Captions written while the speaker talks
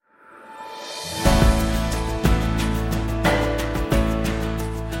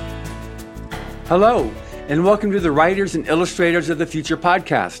Hello, and welcome to the Writers and Illustrators of the Future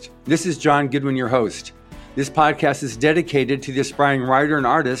podcast. This is John Goodwin, your host. This podcast is dedicated to the aspiring writer and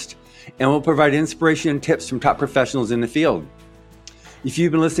artist and will provide inspiration and tips from top professionals in the field. If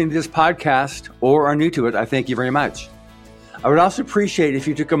you've been listening to this podcast or are new to it, I thank you very much. I would also appreciate if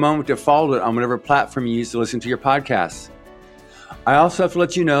you took a moment to follow it on whatever platform you use to listen to your podcasts. I also have to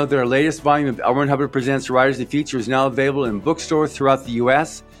let you know that our latest volume of L. Ron Hubbard Presents Writers of the Future is now available in bookstores throughout the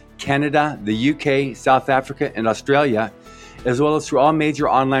U.S., Canada, the UK, South Africa, and Australia, as well as through all major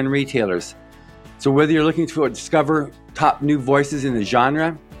online retailers. So whether you're looking to discover top new voices in the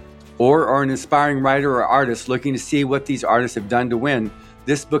genre or are an inspiring writer or artist looking to see what these artists have done to win,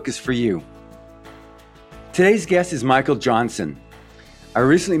 this book is for you. Today's guest is Michael Johnson. I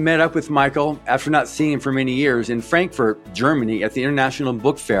recently met up with Michael after not seeing him for many years in Frankfurt, Germany at the International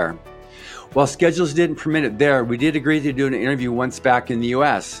Book Fair. While schedules didn't permit it there, we did agree to do an interview once back in the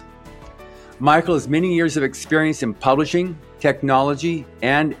US. Michael has many years of experience in publishing, technology,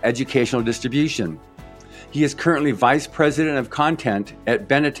 and educational distribution. He is currently Vice President of Content at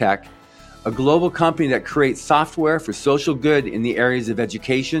Benetech, a global company that creates software for social good in the areas of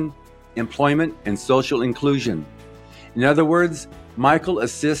education, employment, and social inclusion. In other words, Michael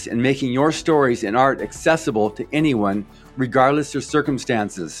assists in making your stories and art accessible to anyone, regardless of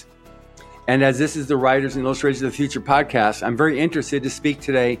circumstances. And as this is the Writers and Illustrators of the Future podcast, I'm very interested to speak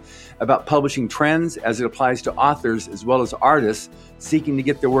today about publishing trends as it applies to authors as well as artists seeking to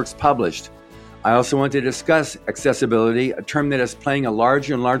get their works published. I also want to discuss accessibility, a term that is playing a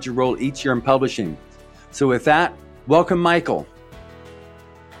larger and larger role each year in publishing. So with that, welcome, Michael.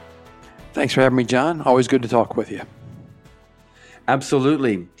 Thanks for having me, John. Always good to talk with you.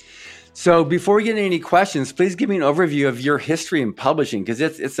 Absolutely. So before we get into any questions, please give me an overview of your history in publishing, because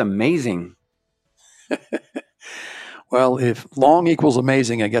it's amazing. Well, if long equals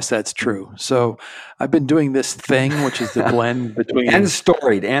amazing, I guess that's true. So I've been doing this thing, which is the blend between... and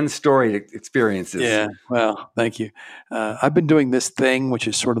storied experiences. Yeah, well, thank you. I've been doing this thing, which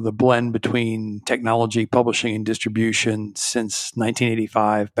is sort of the blend between technology, publishing, and distribution since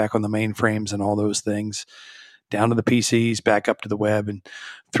 1985, back on the mainframes and all those things, down to the PCs, back up to the web, and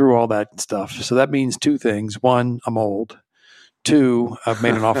through all that stuff. So that means two things. One, I'm old. Two, I've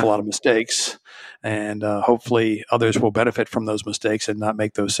made an awful lot of mistakes, and hopefully others will benefit from those mistakes and not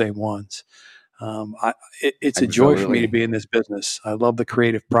make those same ones. It's a joy for me to be in this business. I love the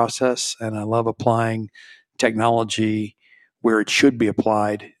creative process, and I love applying technology where it should be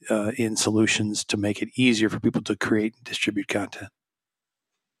applied in solutions to make it easier for people to create and distribute content.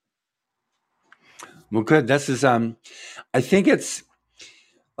 Well, good. This is, I think it's,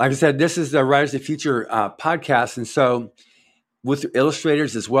 like I said, this is the Writers of the Future podcast. And so with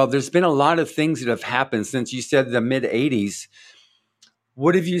illustrators as well, there's been a lot of things that have happened since you said the mid 80s.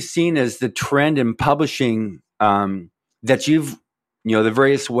 What have you seen as the trend in publishing that you've, the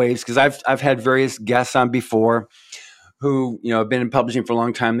various waves? Because I've had various guests on before who, have been in publishing for a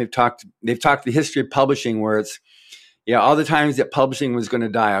long time. They've talked the history of publishing where it's, all the times that publishing was going to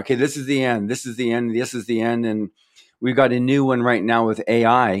die. Okay, this is the end. This is the end. This is the end. And we've got a new one right now with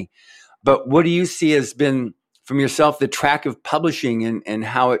AI. But what do you see has been, from yourself, the track of publishing and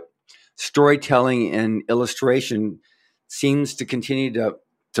how storytelling and illustration seems to continue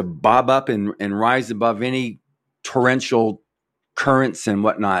to bob up and rise above any torrential currents and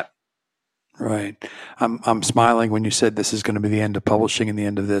whatnot? Right. I'm smiling when you said this is going to be the end of publishing and the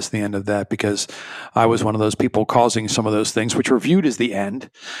end of this, the end of that, because I was one of those people causing some of those things, which were viewed as the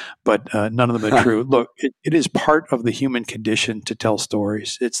end, but none of them are true. Look, it is part of the human condition to tell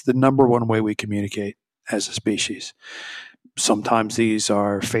stories. It's the number one way we communicate as a species. Sometimes these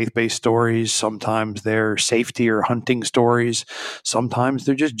are faith-based stories. Sometimes they're safety or hunting stories. Sometimes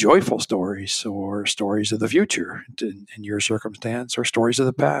they're just joyful stories or stories of the future in your circumstance, or stories of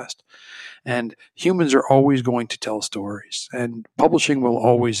the past. And humans are always going to tell stories, and publishing will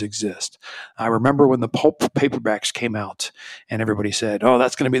always exist. I remember when the pulp paperbacks came out and everybody said, oh,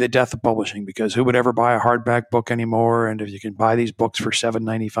 that's going to be the death of publishing, because who would ever buy a hardback book anymore? And if you can buy these books for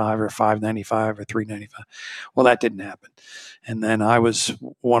 $7.95 or $5.95 or $3.95, well, that didn't happen. And then I was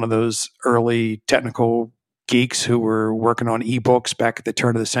one of those early technical geeks who were working on eBooks back at the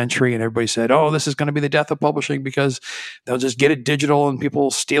turn of the century, and everybody said, oh, this is going to be the death of publishing because they'll just get it digital and people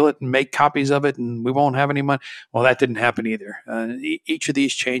will steal it and make copies of it and we won't have any money. Well, that didn't happen either. Each of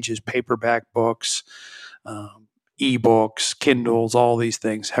these changes, paperback books, eBooks, Kindles, all these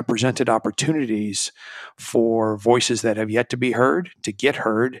things have presented opportunities for voices that have yet to be heard to get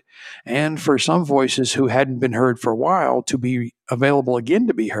heard, and for some voices who hadn't been heard for a while to be available again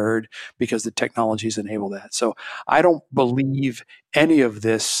to be heard because the technologies enable that. So I don't believe any of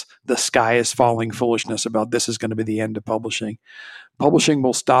this, the sky is falling foolishness about this is going to be the end of publishing. Publishing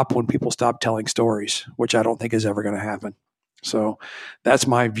will stop when people stop telling stories, which I don't think is ever going to happen. So that's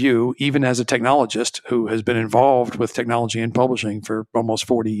my view, even as a technologist who has been involved with technology and publishing for almost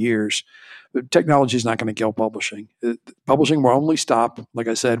 40 years. Technology is not going to kill publishing. Publishing will only stop, like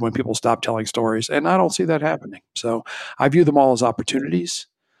I said, when people stop telling stories, and I don't see that happening. So I view them all as opportunities.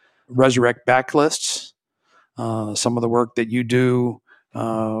 Resurrect backlists. Some of the work that you do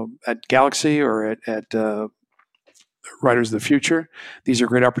at Galaxy or at Writers of the Future. These are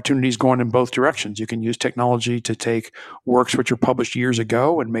great opportunities going in both directions. You can use technology to take works which were published years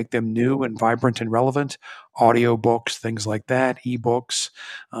ago and make them new and vibrant and relevant, audiobooks, things like that, eBooks,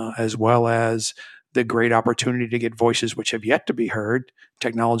 as well as the great opportunity to get voices which have yet to be heard.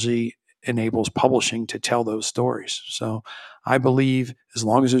 Technology enables publishing to tell those stories. So I believe as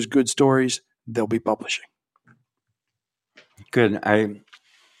long as there's good stories, they'll be publishing. Good. I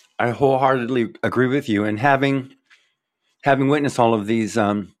wholeheartedly agree with you. And having witnessed all of these,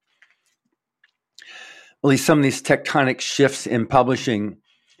 at least some of these tectonic shifts in publishing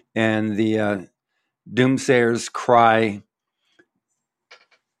and the doomsayers' cry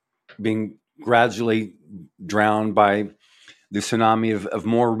being gradually drowned by the tsunami of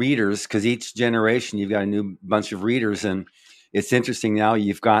more readers, because each generation you've got a new bunch of readers. And it's interesting now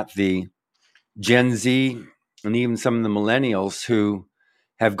you've got the Gen Z and even some of the millennials who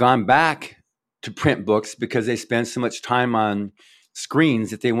have gone back to print books because they spend so much time on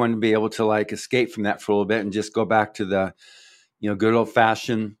screens that they want to be able to like escape from that for a little bit and just go back to the, good old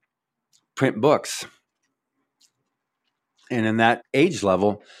fashioned print books. And in that age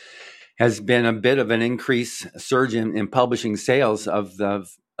level has been a bit of an increase, a surge in publishing sales of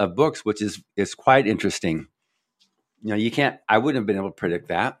books, which is quite interesting. I wouldn't have been able to predict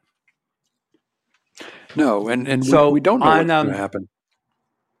that. No, and so we don't know what's going to happen.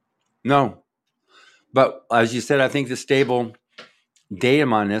 No. But as you said, I think the stable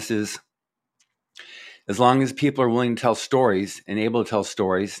datum on this is as long as people are willing to tell stories and able to tell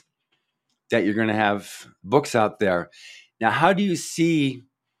stories, that you're going to have books out there. Now, how do you see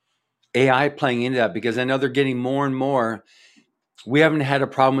AI playing into that? Because I know they're getting more and more. We haven't had a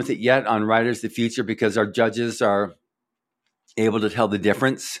problem with it yet on Writers of the Future because our judges are able to tell the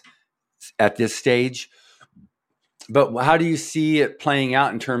difference at this stage. But how do you see it playing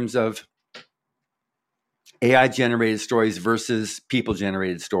out in terms of AI-generated stories versus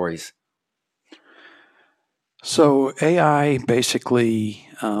people-generated stories? So AI basically,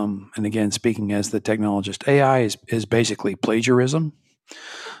 and again, speaking as the technologist, AI is basically plagiarism.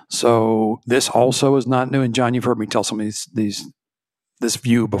 So this also is not new. And John, you've heard me tell some of this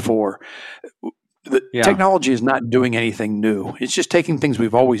view before. Technology is not doing anything new. It's just taking things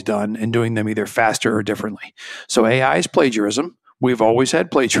we've always done and doing them either faster or differently. So AI is plagiarism. We've always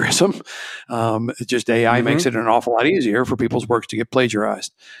had plagiarism. Just AI makes it an awful lot easier for people's works to get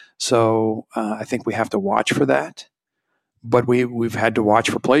plagiarized. So I think we have to watch for that. But we've had to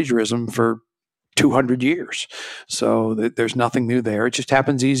watch for plagiarism for 200 years. So there's nothing new there. It just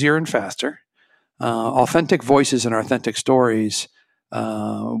happens easier and faster. Authentic voices and authentic stories,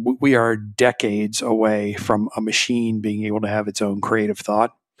 we are decades away from a machine being able to have its own creative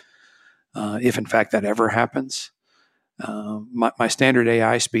thought, if in fact that ever happens. My standard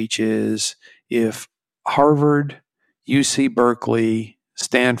AI speech is if Harvard, UC Berkeley,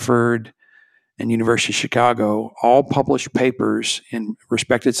 Stanford, and University of Chicago all published papers in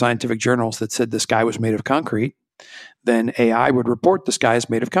respected scientific journals that said the sky was made of concrete, then AI would report the sky is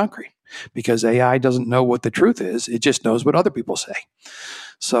made of concrete because AI doesn't know what the truth is. It just knows what other people say.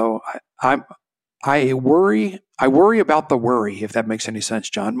 So I worry about the worry, if that makes any sense,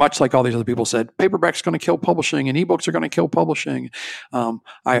 John. Much like all these other people said, paperback's going to kill publishing and ebooks are going to kill publishing.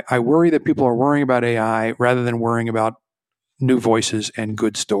 I worry that people are worrying about AI rather than worrying about new voices and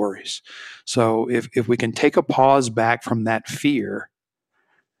good stories. So if we can take a pause back from that fear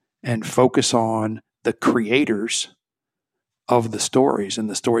and focus on the creators of the stories and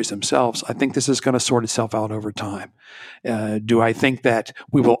the stories themselves, I think this is going to sort itself out over time. Do I think that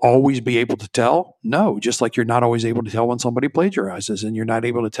we will always be able to tell? No, just like you're not always able to tell when somebody plagiarizes, and you're not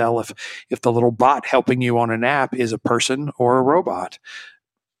able to tell if the little bot helping you on an app is a person or a robot.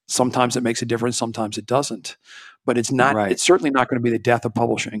 Sometimes it makes a difference, sometimes it doesn't. But it's not. Right. It's certainly not going to be the death of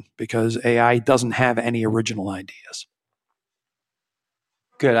publishing because AI doesn't have any original ideas.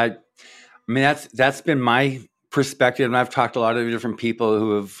 Good. I mean, that's been my perspective, and I've talked to a lot of different people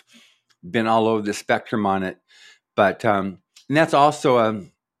who have been all over the spectrum on it. But and that's also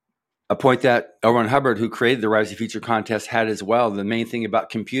a point that L. Ron Hubbard, who created the Rise of the Future contest, had as well. The main thing about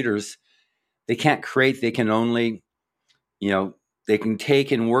computers, they can't create, they can only, they can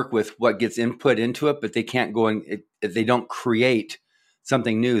take and work with what gets input into it, but they can't go and if they don't create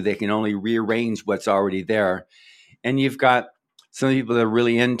something new, they can only rearrange what's already there. And you've got some people that are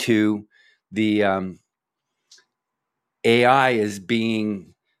really into the AI as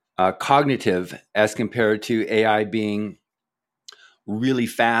being cognitive as compared to AI being really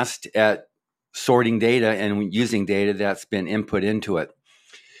fast at sorting data and using data that's been input into it.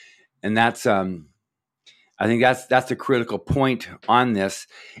 And that's, I think that's a critical point on this.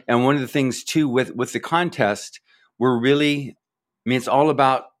 And one of the things too with the contest, we're really, it's all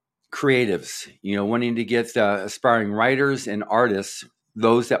about creatives, wanting to get aspiring writers and artists,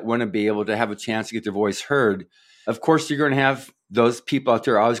 those that want to be able to have a chance to get their voice heard. Of course, you're going to have those people out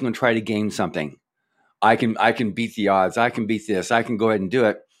there always going to try to game something. I can beat the odds. I can beat this. I can go ahead and do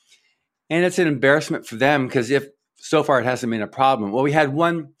it. And it's an embarrassment for them because if so far it hasn't been a problem. Well, we had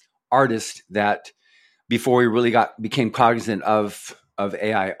one artist that before we really became cognizant of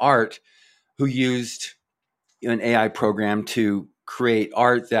AI art, who used an AI program to create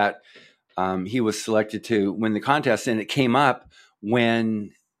art that he was selected to win the contest. And it came up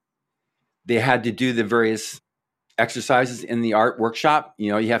when they had to do the various exercises in the art workshop.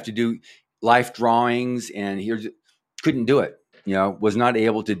 You have to do life drawings, and he couldn't do it. Was not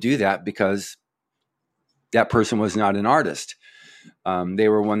able to do that because that person was not an artist. They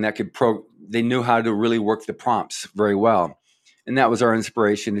were one that they knew how to really work the prompts very well. And that was our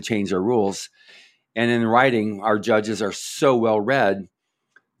inspiration to change our rules. And in writing, our judges are so well read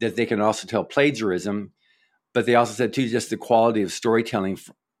that they can also tell plagiarism. But they also said, too, just the quality of storytelling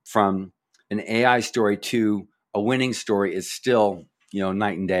from an AI story to a winning story is still,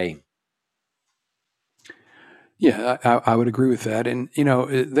 night and day. Yeah, I would agree with that. And,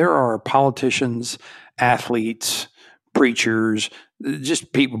 there are politicians, athletes, preachers,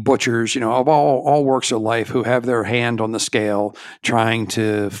 just people, butchers, of all walks of life who have their hand on the scale trying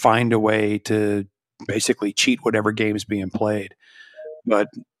to find a way to basically cheat whatever game is being played. But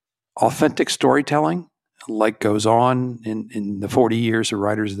authentic storytelling, like goes on in the 40 years of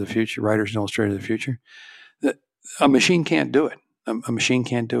Writers of the Future, Writers and Illustrators of the Future, that a machine can't do it. A machine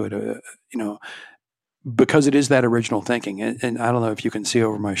can't do it. Because it is that original thinking. And I don't know if you can see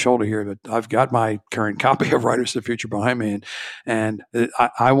over my shoulder here, but I've got my current copy of Writers of the Future behind me, and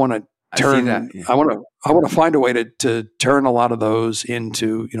I want to turn. I want to find a way to turn a lot of those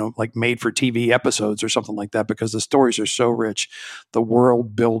into like made for TV episodes or something like that, because the stories are so rich, the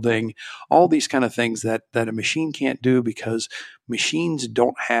world building, all these kind of things that a machine can't do, because machines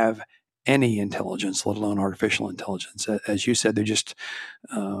don't have any intelligence, let alone artificial intelligence. As you said, they're just,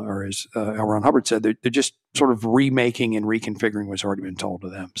 or as L. Ron Hubbard said, they're just sort of remaking and reconfiguring what's already been told to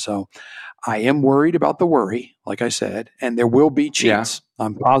them. So I am worried about the worry, like I said, and there will be cheats. Yeah.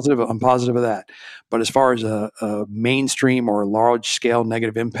 I'm positive of that. But as far as a mainstream or large scale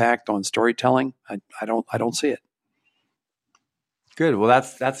negative impact on storytelling, I don't see it. Good. Well,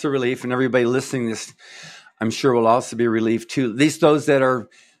 that's a relief, and everybody listening to this, I'm sure, will also be relieved too. At least those that are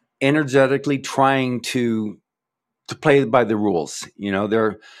energetically trying to play by the rules.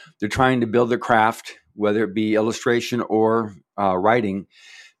 They're trying to build their craft, whether it be illustration or writing,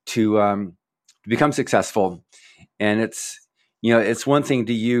 to become successful. And it's one thing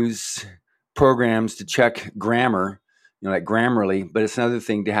to use programs to check grammar, like Grammarly, but it's another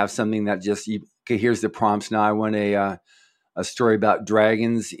thing to have something that just, okay, here's the prompts. Now I want a story about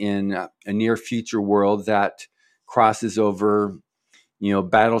dragons in a near future world that crosses over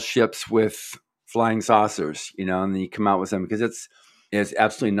battleships with flying saucers, and then you come out with them, because it's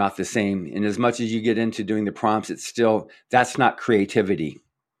absolutely not the same. And as much as you get into doing the prompts, that's not creativity,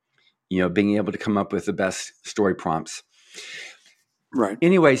 being able to come up with the best story prompts. Right.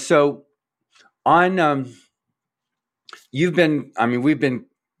 Anyway, so on, we've been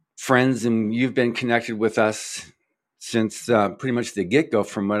friends, and you've been connected with us since pretty much the get-go,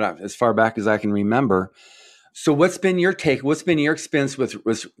 from as far back as I can remember. So what's been your take? What's been your experience with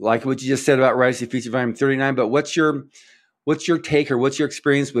like what you just said about Writers of the Future Volume 39, but what's your take, or what's your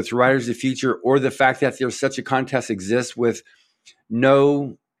experience with Writers of the Future, or the fact that there's such a contest exists with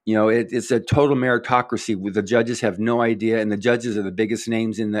no, it's a total meritocracy where the judges have no idea, and the judges are the biggest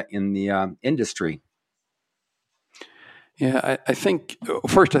names in the industry? Yeah, I think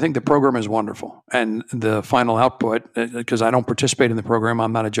the program is wonderful, and the final output, because I don't participate in the program,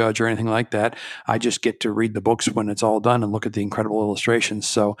 I'm not a judge or anything like that. I just get to read the books when it's all done and look at the incredible illustrations.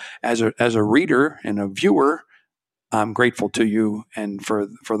 So as a reader and a viewer, I'm grateful to you and for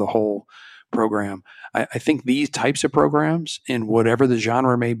the whole program. I think these types of programs, in whatever the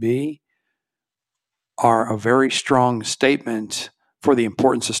genre may be, are a very strong statement for the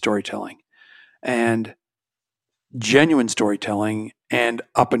importance of storytelling and genuine storytelling and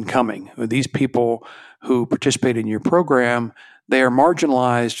up and coming. These people who participate in your program, they are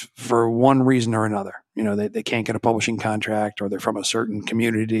marginalized for one reason or another. They can't get a publishing contract, or they're from a certain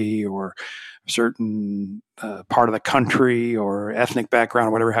community or a certain part of the country or ethnic background,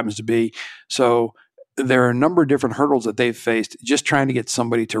 or whatever it happens to be. So there are a number of different hurdles that they've faced just trying to get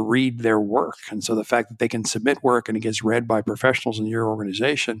somebody to read their work. And so the fact that they can submit work and it gets read by professionals in your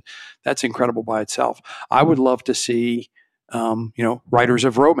organization, that's incredible by itself. I would love to see, writers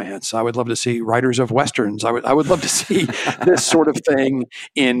of romance. I would love to see writers of Westerns. I would love to see this sort of thing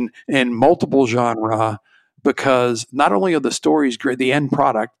in multiple genre, because not only are the stories great, the end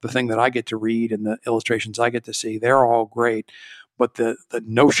product, the thing that I get to read and the illustrations I get to see, they're all great. But the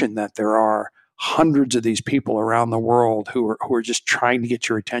notion that there are hundreds of these people around the world who are just trying to get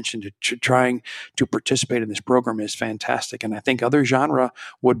your attention, to trying to participate in this program is fantastic. And I think other genre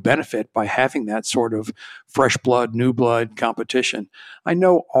would benefit by having that sort of fresh blood, new blood competition. I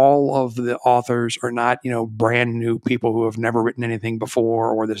know all of the authors are not, brand new people who have never written anything before,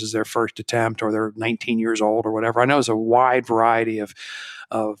 or this is their first attempt, or they're 19 years old or whatever. I know there's a wide variety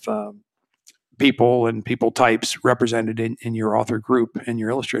of people and people types represented in your author group and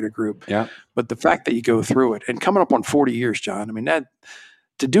your illustrator group. Yeah. But the fact that you go through it and coming up on 40 years, John, I mean, that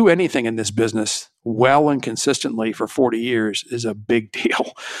to do anything in this business well and consistently for 40 years is a big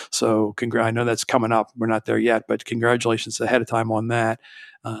deal. So I know that's coming up. We're not there yet, but congratulations ahead of time on that.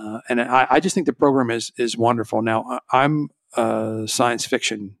 And I just think the program is wonderful. Now, I'm a science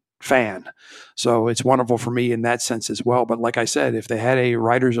fiction fan, so it's wonderful for me in that sense as well. But like I said, if they had a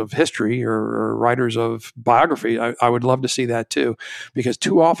writers of history or writers of biography, I would love to see that too, because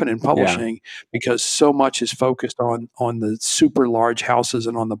too often in publishing, because so much is focused on the super large houses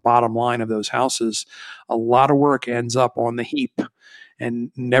and on the bottom line of those houses, a lot of work ends up on the heap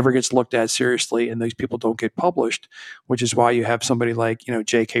and never gets looked at seriously, and these people don't get published, which is why you have somebody like,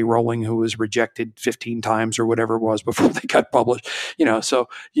 J.K. Rowling, who was rejected 15 times or whatever it was before they got published. So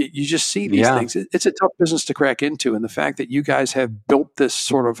you just see these things. It's a tough business to crack into, and the fact that you guys have built this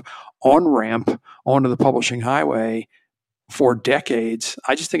sort of on-ramp onto the publishing highway for decades,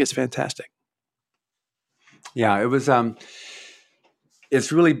 I just think it's fantastic. Yeah, it was...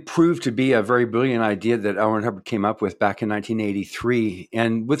 It's really proved to be a very brilliant idea that L. Ron Hubbard came up with back in 1983.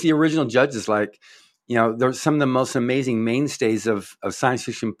 And with the original judges, there's some of the most amazing mainstays of science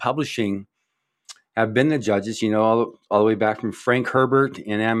fiction publishing have been the judges, all the way back from Frank Herbert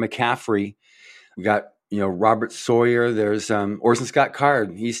and Anne McCaffrey. We got, Robert Sawyer. There's Orson Scott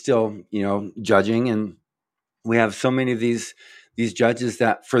Card. He's still, judging. And we have so many of these judges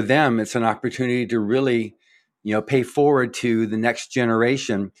that for them, it's an opportunity to really pay forward to the next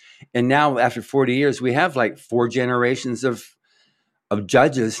generation. And now after 40 years, we have like 4 generations of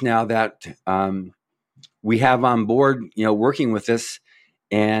judges now that we have on board, working with us.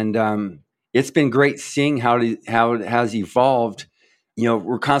 And it's been great seeing how it has evolved.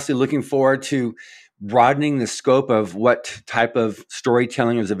 We're constantly looking forward to broadening the scope of what type of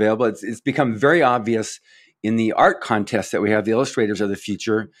storytelling is available. It's become very obvious in the art contest that we have, the Illustrators of the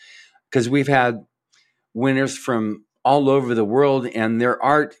Future, because we've had winners from all over the world, and the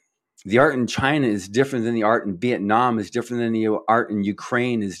art in China is different than the art in Vietnam, is different than the art in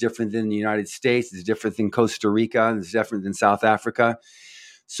Ukraine, is different than the United States, is different than Costa Rica, is different than South Africa.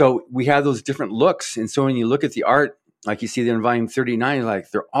 So we have those different looks. And so when you look at the art, like you see there in volume 39,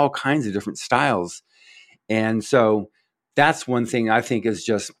 there are all kinds of different styles. And so that's one thing I think is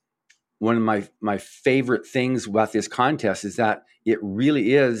just one of my favorite things about this contest, is that it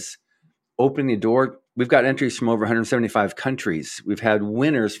really is opening the door. We've got entries from over 175 countries. We've had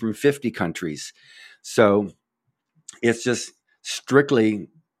winners from 50 countries. So it's just strictly,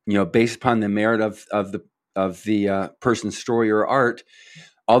 based upon the merit of the person's story or art.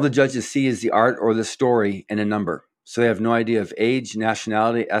 All the judges see is the art or the story and a number. So they have no idea of age,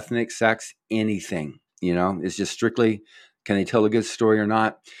 nationality, ethnic, sex, anything. It's just strictly, can they tell a good story or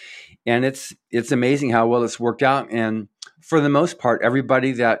not? And it's amazing how well it's worked out. And for the most part,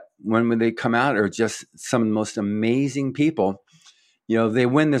 everybody that when they come out are just some of the most amazing people. They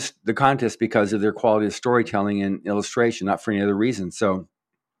win the contest because of their quality of storytelling and illustration, not for any other reason. So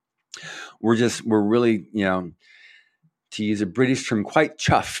we're really, to use a British term, quite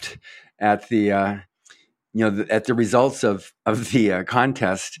chuffed at the at the results of the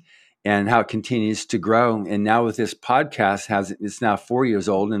contest. and how it continues to grow. And now with this podcast, it's now 4 years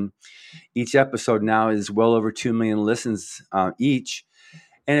old, and each episode now is well over 2 million listens each.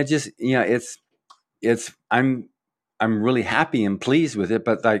 And it just, I'm really happy and pleased with it.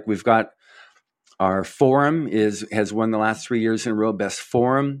 But like, we've got our forum has won the last 3 years in a row, best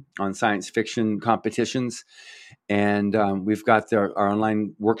forum on science fiction competitions. And we've got our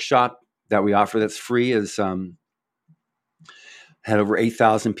online workshop that we offer that's free, is had over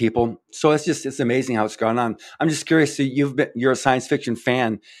 8,000 people. So it's amazing how it's gone on. I'm just curious, so you're a science fiction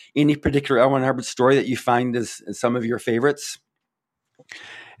fan. Any particular L. Ron Hubbard story that you find is some of your favorites?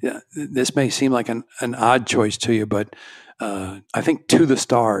 Yeah, this may seem like an odd choice to you, but I think To the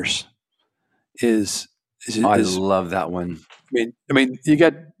Stars is I love that one. I mean, you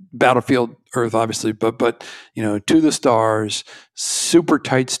got Battlefield Earth, obviously, but To the Stars, super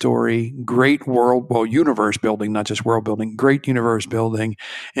tight story, great universe building, not just world building, great universe building,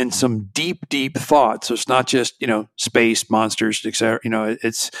 and some deep thought. So it's not just space monsters, etc.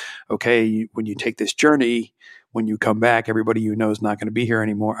 It's okay when you take this journey. When you come back, everybody you know is not going to be here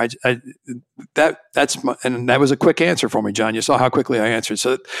anymore. That was a quick answer for me, John. You saw how quickly I answered.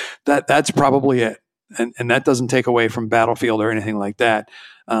 So that's probably it. And that doesn't take away from Battlefield or anything like that.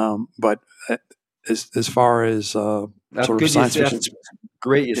 But as far as sort of science fiction,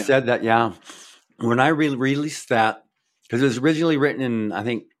 great you said that. Yeah, when I released that, because it was originally written in I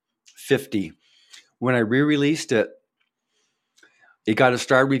think 50, when I re-released it, it got a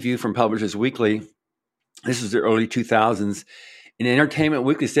star review from Publishers Weekly. This was the early 2000s, and Entertainment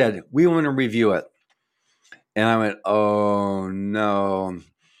Weekly said, "We want to review it," and I went, "Oh no."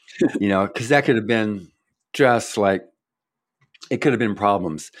 Because that could have been just like, it could have been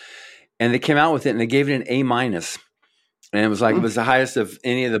problems. And they came out with it and they gave it an A-. And it was like, it was the highest of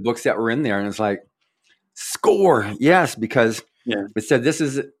any of the books that were in there. And it's like, score. Yes, because it said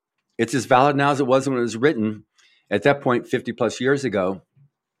it's as valid now as it was when it was written at that point, 50 plus years ago.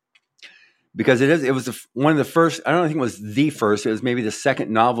 Because it was one of the first, I don't think it was the first, it was maybe the second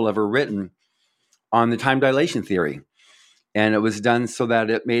novel ever written on the time dilation theory. And it was done so that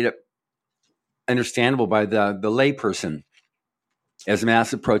it made it understandable by the layperson. As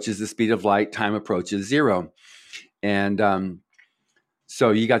mass approaches the speed of light, time approaches zero. And so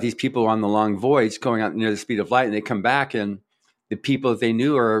you got these people on the long voyage going out near the speed of light, and they come back, and the people that they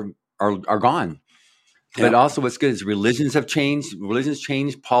knew are gone. Yeah. But also what's good is religions have changed. Religions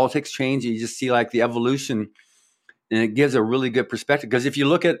change, politics change. You just see like the evolution, and it gives a really good perspective. Because if you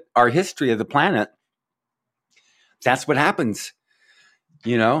look at our history of the planet, that's what happens,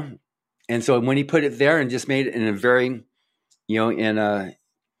 And so when he put it there and just made it in a very, in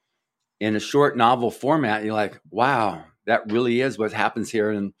a short novel format, you're like, wow, that really is what happens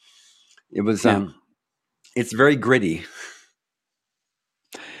here. And it was, it's very gritty.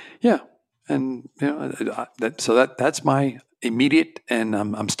 Yeah. And that's my immediate, and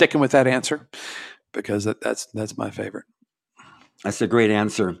I'm sticking with that answer because that's my favorite. That's a great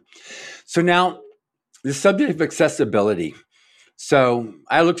answer. So now the subject of accessibility. So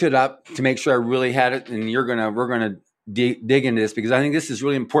I looked it up to make sure I really had it, and we're gonna dig into this because I think this is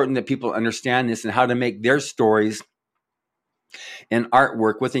really important that people understand this and how to make their stories and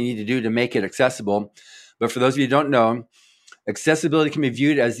artwork, what they need to do to make it accessible. But for those of you who don't know, accessibility can be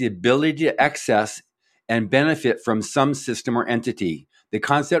viewed as the ability to access and benefit from some system or entity. The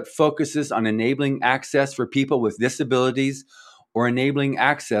concept focuses on enabling access for people with disabilities or enabling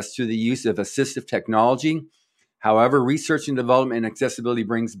access through the use of assistive technology. However, research and development and accessibility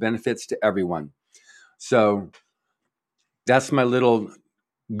brings benefits to everyone. So that's my little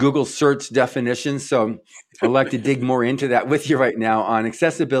Google search definition. So I'd like to dig more into that with you right now on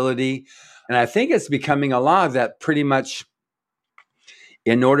accessibility. And I think it's becoming a law that pretty much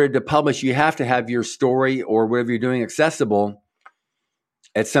in order to publish, you have to have your story or whatever you're doing accessible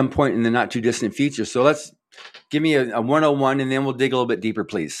at some point in the not too distant future. So let's give me a 101 and then we'll dig a little bit deeper,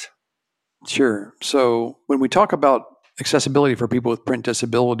 please. Sure. So when we talk about accessibility for people with print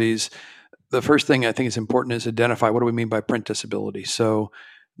disabilities, the first thing I think is important is identify what do we mean by print disability. So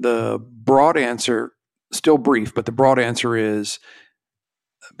the broad answer, still brief, but the broad answer is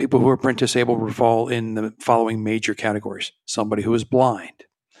people who are print disabled will fall in the following major categories. Somebody who is blind,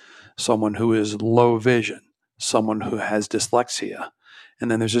 someone who is low vision, someone who has dyslexia.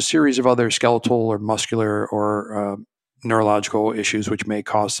 And then there's a series of other skeletal or muscular or neurological issues which may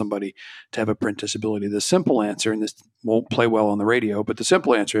cause somebody to have a print disability. The simple answer, and this won't play well on the radio, but the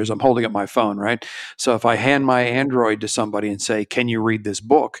simple answer is I'm holding up my phone, right? So if I hand my Android to somebody and say, can you read this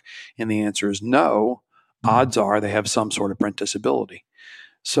book? And the answer is no, odds are they have some sort of print disability.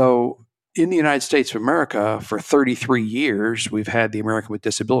 So in the United States of America, for 33 years, we've had the American with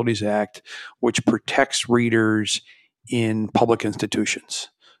Disabilities Act, which protects readers in public institutions.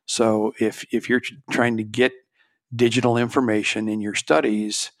 So if you're trying to get digital information in your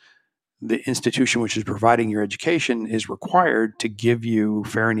studies, the institution which is providing your education is required to give you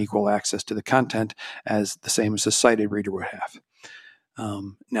fair and equal access to the content as the same as a sighted reader would have.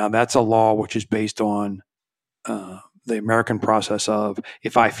 Now, that's a law which is based on the American process of,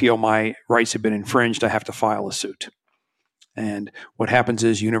 if I feel my rights have been infringed, I have to file a suit. And what happens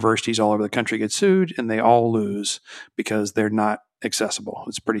is universities all over the country get sued and they all lose because they're not accessible.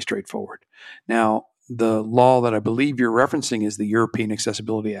 It's pretty straightforward. Now, the law that I believe you're referencing is the European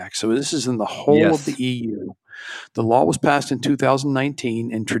Accessibility Act. So this is in the whole of the EU. The law was passed in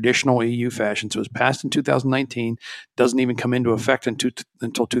 2019 in traditional EU fashion. So it was passed in 2019, doesn't even come into effect until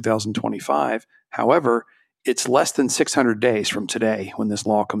 2025. However, it's less than 600 days from today when this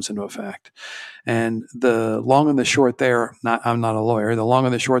law comes into effect. And the long and the short there, I'm not a lawyer, the long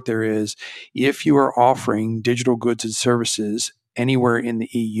and the short there is, if you are offering digital goods and services anywhere in the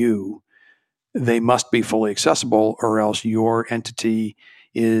EU, they must be fully accessible, or else your entity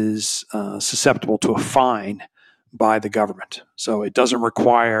is susceptible to a fine by the government. So it doesn't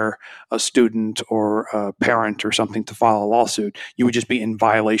require a student or a parent or something to file a lawsuit. You would just be in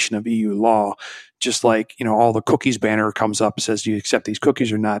violation of EU law. Just like, all the cookies banner comes up, says, do you accept these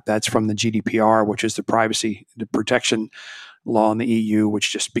cookies or not? That's from the GDPR, which is the privacy, the protection law in the EU,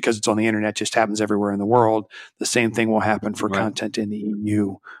 which, just because it's on the internet, just happens everywhere in the world. The same thing will happen for content in the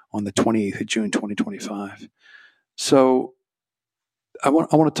EU on the 28th of June, 2025. So I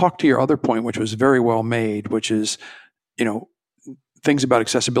want to talk to your other point, which was very well made, which is, things about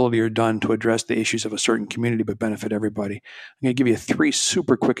accessibility are done to address the issues of a certain community but benefit everybody. I'm going to give you 3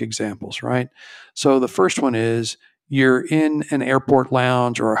 super quick examples, right? So the first one is, you're in an airport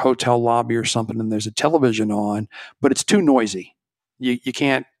lounge or a hotel lobby or something, and there's a television on, but it's too noisy. You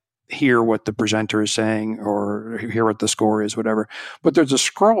can't hear what the presenter is saying or hear what the score is, whatever. But there's a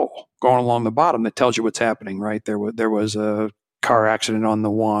scroll going along the bottom that tells you what's happening, right? There was a car accident on the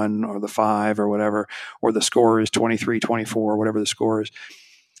 1 or the 5 or whatever, or the score is 23, 24, whatever the score is.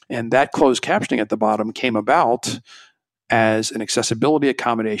 And that closed captioning at the bottom came about as an accessibility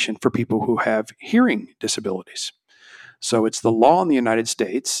accommodation for people who have hearing disabilities. So it's the law in the United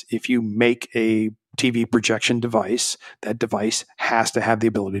States. If you make a TV projection device, that device has to have the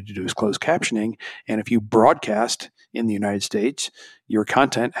ability to do closed captioning. And if you broadcast in the United States, your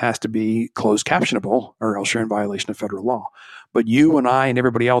content has to be closed captionable, or else you're in violation of federal law. But you and I and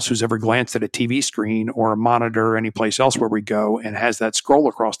everybody else who's ever glanced at a TV screen or a monitor or any place else where we go and has that scroll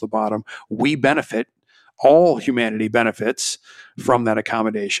across the bottom, we benefit. All humanity benefits from that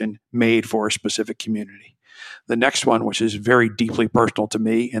accommodation made for a specific community. The next one, which is very deeply personal to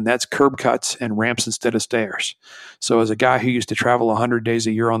me, and that's curb cuts and ramps instead of stairs. So as a guy who used to travel 100 days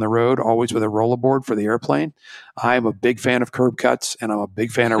a year on the road, always with a rollerboard for the airplane, I'm a big fan of curb cuts, and I'm a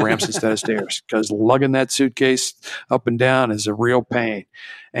big fan of ramps instead of stairs, because lugging that suitcase up and down is a real pain.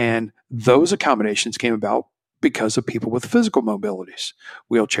 And those accommodations came about because of people with physical mobilities,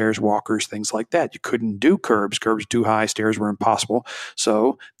 wheelchairs, walkers, things like that. You couldn't do curbs too high, stairs were impossible.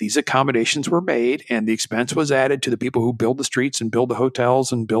 So these accommodations were made, and the expense was added to the people who build the streets and build the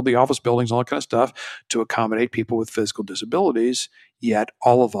hotels and build the office buildings, all that kind of stuff, to accommodate people with physical disabilities. Yet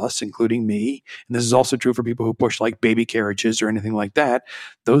all of us, including me, and this is also true for people who push like baby carriages or anything like that,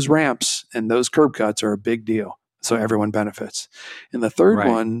 those ramps and those curb cuts are a big deal. So everyone benefits. And the third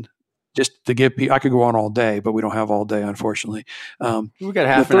one, just to give people, I could go on all day, but we don't have all day, unfortunately. We got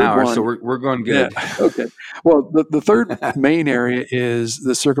half an hour, so we're going good. Yeah, okay. Well, the third main area is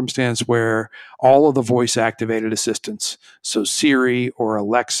the circumstance where all of the voice-activated assistants, so Siri or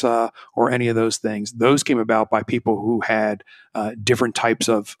Alexa or any of those things, those came about by people who had different types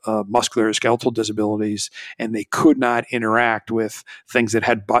of muscular or skeletal disabilities, and they could not interact with things that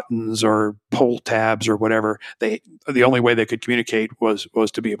had buttons or pull tabs or whatever. The only way they could communicate was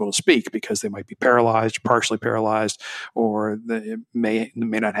to be able to speak, because they might be paralyzed, partially paralyzed, or they may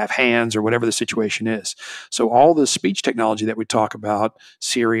not have hands, or whatever the situation is. So all the speech technology that we talk about,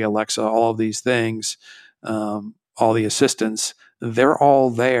 Siri, Alexa, all of these things, all the assistants, they're all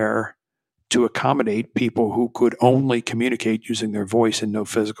there to accommodate people who could only communicate using their voice and no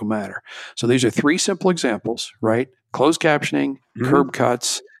physical matter. So these are 3 simple examples, right? Closed captioning, curb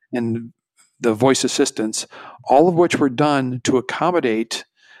cuts, and the voice assistants, all of which were done to accommodate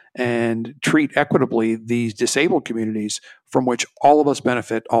and treat equitably these disabled communities, from which all of us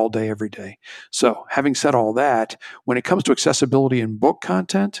benefit all day, every day. So having said all that, when it comes to accessibility in book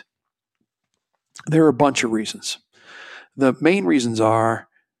content, there are a bunch of reasons. The main reasons are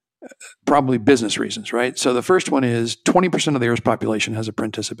probably business reasons, right? So the first one is 20% of the Earth's population has a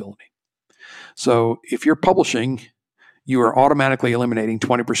print disability. So if you're publishing, you are automatically eliminating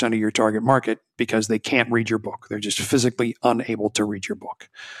 20% of your target market because they can't read your book. They're just physically unable to read your book.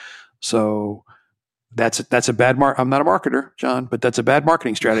 So that's a bad I'm not a marketer, John, but that's a bad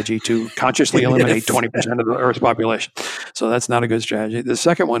marketing strategy to consciously eliminate 20% of the Earth's population. So that's not a good strategy. The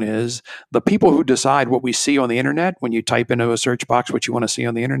second one is the people who decide what we see on the internet, when you type into a search box what you want to see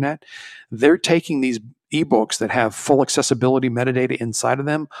on the internet, they're taking these eBooks that have full accessibility metadata inside of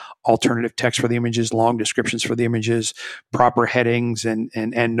them, alternative text for the images, long descriptions for the images, proper headings and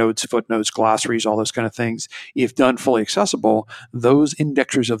endnotes, footnotes, glossaries, all those kind of things. If done fully accessible, those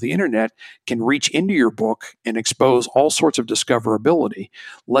indexers of the internet can reach into your book and expose all sorts of discoverability.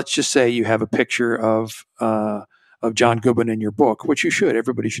 Let's just say you have a picture of John Goodwin in your book, which you should.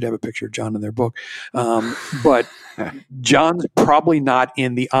 Everybody should have a picture of John in their book. But John's probably not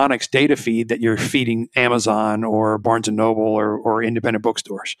in the Onyx data feed that you're feeding Amazon or Barnes & Noble or independent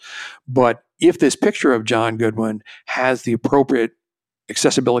bookstores. But if this picture of John Goodwin has the appropriate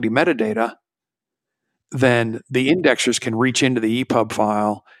accessibility metadata, then the indexers can reach into the EPUB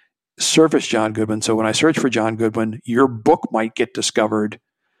file, surface John Goodwin. So when I search for John Goodwin, your book might get discovered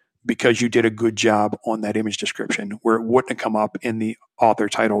because you did a good job on that image description where it wouldn't have come up in the author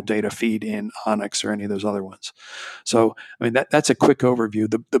title data feed in Onyx or any of those other ones. So, I mean, that's a quick overview.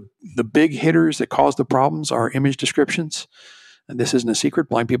 The big hitters that cause the problems are image descriptions. And this isn't a secret.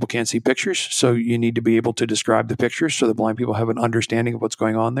 Blind people can't see pictures. So you need to be able to describe the pictures so the blind people have an understanding of what's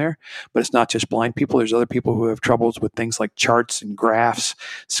going on there. But it's not just blind people. There's other people who have troubles with things like charts and graphs,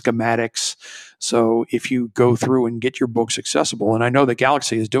 schematics. So if you go through and get your books accessible, and I know that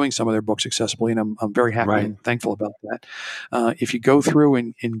Galaxy is doing some of their books accessibly, and I'm very happy and thankful about that. If you go through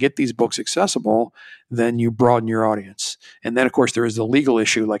and get these books accessible, then you broaden your audience. And then, of course, there is the legal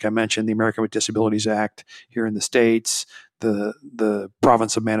issue, like I mentioned, the American with Disabilities Act here in the States. The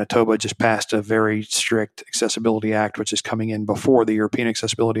province of Manitoba just passed a very strict accessibility act, which is coming in before the European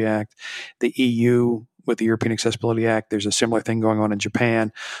Accessibility Act. The EU with the European Accessibility Act, there's a similar thing going on in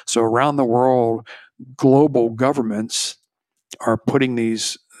Japan. So around the world, global governments are putting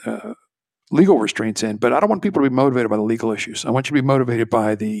these legal restraints in. But I don't want people to be motivated by the legal issues. I want you to be motivated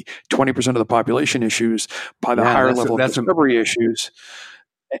by the 20% of the population issues, by the higher level of discovery issues.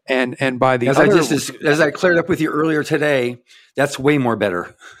 And by the as I cleared up with you earlier today, that's way more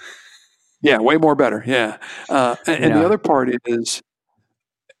better. Yeah, way more better. Yeah. And the other part is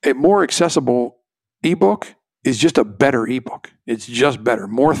a more accessible ebook is just a better ebook. It's just better.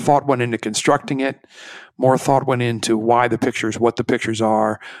 More thought went into constructing it. More thought went into why the pictures, what the pictures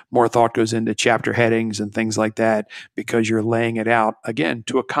are. More thought goes into chapter headings and things like that because you're laying it out, again,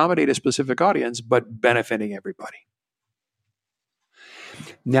 to accommodate a specific audience, but benefiting everybody.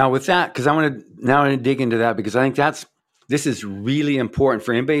 Now with that, because I want to dig into that because I think this is really important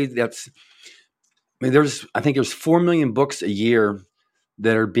for anybody I think there's 4 million books a year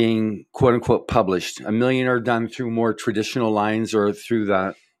that are being quote unquote published. 1 million are done through more traditional lines or through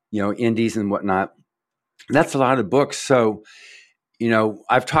the, indies and whatnot. That's a lot of books. So,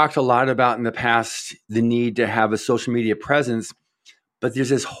 I've talked a lot about in the past the need to have a social media presence, but there's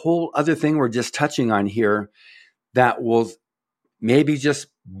this whole other thing we're just touching on here that will maybe just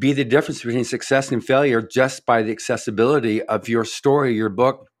be the difference between success and failure just by the accessibility of your story, your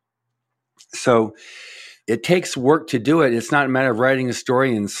book. So it takes work to do it. It's not a matter of writing a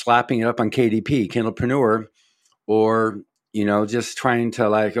story and slapping it up on KDP, Kindlepreneur, or, just trying to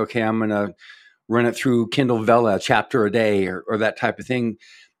I'm going to run it through Kindle Vella, a chapter a day or that type of thing.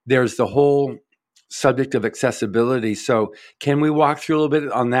 There's the whole subject of accessibility. So can we walk through a little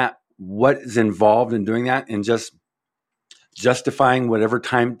bit on that? What is involved in doing that and just justifying whatever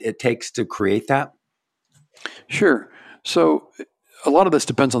time it takes to create that? Sure. So a lot of this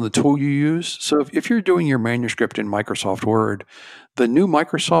depends on the tool you use. So if you're doing your manuscript in Microsoft Word, the new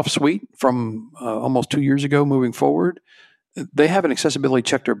Microsoft suite from almost 2 years ago moving forward, they have an accessibility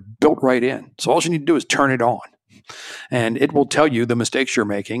checker built right in. So all you need to do is turn it on. And it will tell you the mistakes you're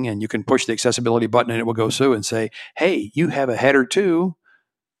making, and you can push the accessibility button and it will go through and say, hey, you have a header 2,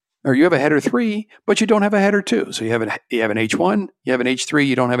 or you have a header 3, but you don't have a header 2. So you have an H1, you have an H3,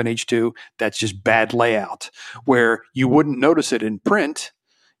 you don't have an H2. That's just bad layout. Where you wouldn't notice it in print,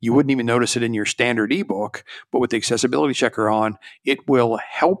 you wouldn't even notice it in your standard ebook, but with the accessibility checker on, it will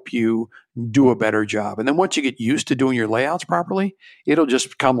help you do a better job. And then once you get used to doing your layouts properly, it'll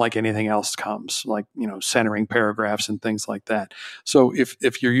just come like anything else comes, like, centering paragraphs and things like that. So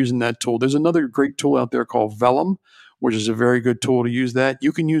if you're using that tool, there's another great tool out there called Vellum, which is a very good tool to use that.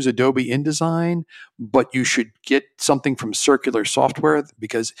 You can use Adobe InDesign, but you should get something from Circular Software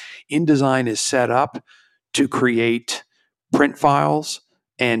because InDesign is set up to create print files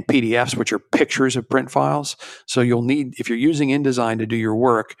and PDFs, which are pictures of print files. So you'll need, if you're using InDesign to do your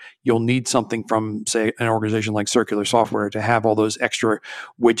work, you'll need something from, say, an organization like Circular Software to have all those extra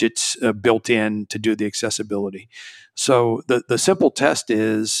widgets built in to do the accessibility. So the simple test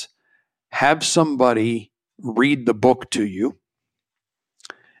is have somebody read the book to you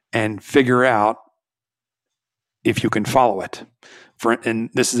and figure out if you can follow it. And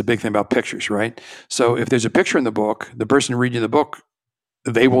this is a big thing about pictures, right? So if there's a picture in the book, the person reading the book,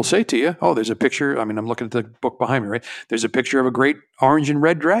 they will say to you, oh, there's a picture. I mean, I'm looking at the book behind me, right? There's a picture of a great orange and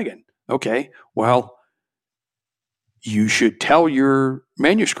red dragon. Okay, well, you should tell your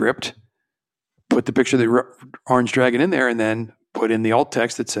manuscript, put the picture of the orange dragon in there, and then put in the alt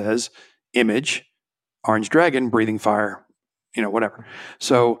text that says, image, orange dragon, breathing fire, whatever.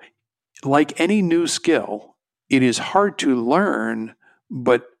 So like any new skill, it is hard to learn,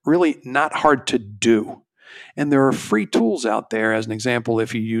 but really not hard to do. And there are free tools out there. As an example,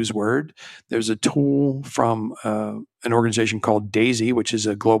 if you use Word, there's a tool from an organization called DAISY, which is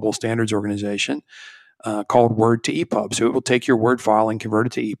a global standards organization, called Word to EPUB. So it will take your Word file and convert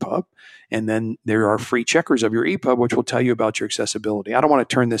it to EPUB. And then there are free checkers of your EPUB, which will tell you about your accessibility. I don't want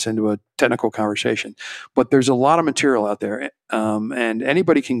to turn this into a technical conversation, but there's a lot of material out there. And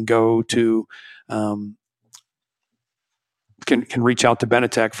anybody can go to can reach out to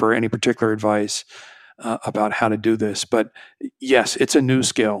Benetech for any particular advice about how to do this. But yes, it's a new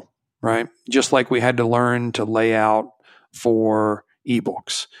skill, right? Just like we had to learn to lay out for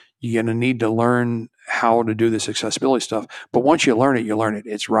eBooks. You're going to need to learn how to do this accessibility stuff. But once you learn it, you learn it.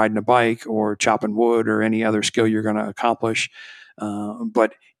 It's riding a bike or chopping wood or any other skill you're going to accomplish.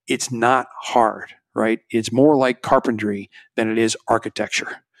 But it's not hard, right? It's more like carpentry than it is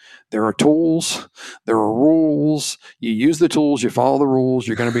architecture. There are tools, there are rules. You use the tools, you follow the rules,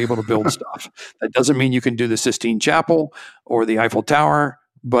 you're going to be able to build stuff. That doesn't mean you can do the Sistine Chapel or the Eiffel Tower,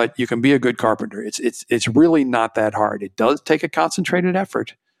 but you can be a good carpenter. It's really not that hard. It does take a concentrated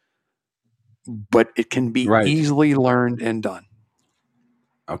effort, but it can be easily learned and done.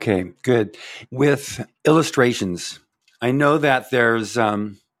 Okay, good. With illustrations, I know that there's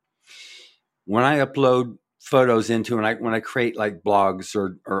when I upload photos into and when I create like blogs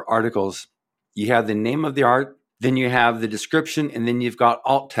or articles, you have the name of the art, then you have the description, and then you've got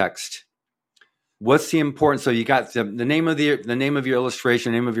alt text. What's the importance? So you got the name of your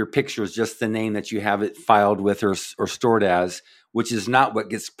illustration, name of your picture is just the name that you have it filed with or stored as, which is not what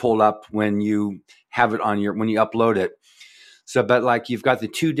gets pulled up when you have it when you upload it. So, but like you've got the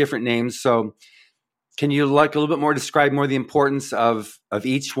two different names. So can you like a little bit more describe more the importance of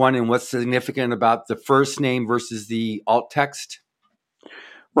each one and what's significant about the first name versus the alt text?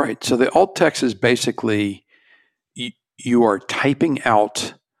 Right. So the alt text is basically you are typing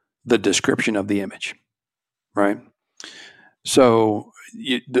out the description of the image, right? So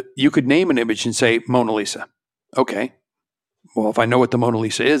you could name an image and say Mona Lisa. Okay. Well, if I know what the Mona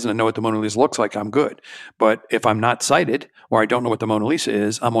Lisa is and I know what the Mona Lisa looks like, I'm good. But if I'm not sighted or I don't know what the Mona Lisa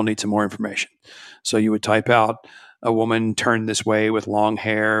is, I'm going to need some more information. So you would type out a woman turned this way with long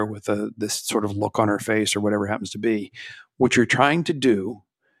hair with this sort of look on her face or whatever it happens to be. What you're trying to do,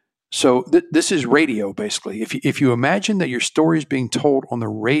 so this is radio basically. If you imagine that your story is being told on the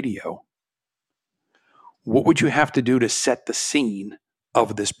radio, what would you have to do to set the scene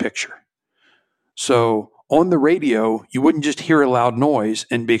of this picture? So on the radio, you wouldn't just hear a loud noise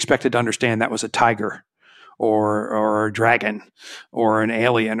and be expected to understand that was a tiger or a dragon or an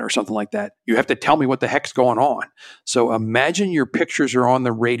alien or something like that. You have to tell me what the heck's going on. So imagine your pictures are on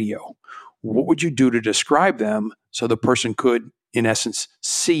the radio. What would you do to describe them so the person could, in essence,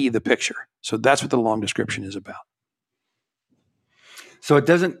 see the picture? So that's what the long description is about. So it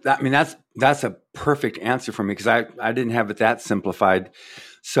doesn't, I mean, that's a perfect answer for me because I didn't have it that simplified.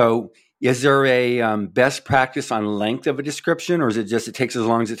 So is there a best practice on length of a description, or is it just it takes as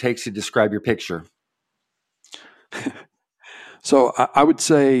long as it takes to describe your picture? So I would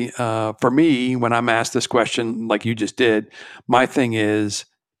say for me, when I'm asked this question like you just did, my thing is,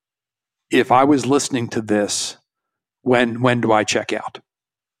 if I was listening to this, when do I check out?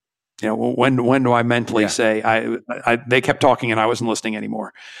 When do I mentally say they kept talking and I wasn't listening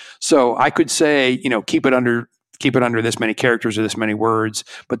anymore? So I could say, keep it under this many characters or this many words,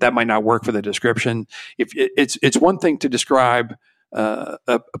 but that might not work for the description. If it's one thing to describe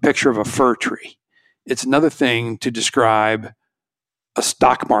a picture of a fir tree, it's another thing to describe a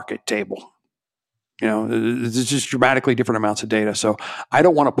stock market table. It's just dramatically different amounts of data. So I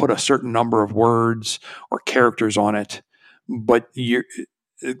don't want to put a certain number of words or characters on it. But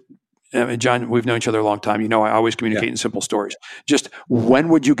John, we've known each other a long time. I always communicate in simple stories. Just when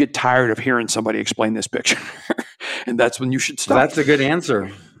would you get tired of hearing somebody explain this picture? And that's when you should stop. That's a good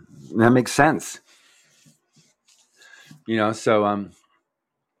answer. That makes sense. It's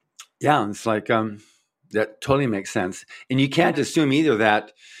like that totally makes sense. And you can't assume either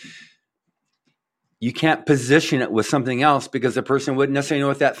that you can't position it with something else because the person wouldn't necessarily know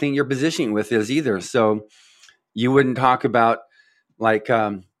what that thing you're positioning with is either. So you wouldn't talk about like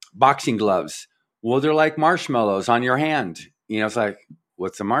boxing gloves. Well, they're like marshmallows on your hand. It's like,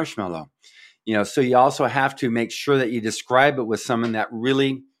 what's a marshmallow? So you also have to make sure that you describe it with someone that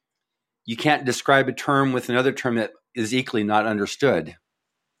really, you can't describe a term with another term that is equally not understood.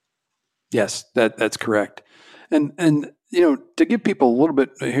 Yes, that's correct. And to give people a little bit,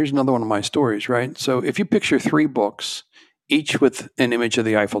 here's another one of my stories, right? So if you picture 3 books, each with an image of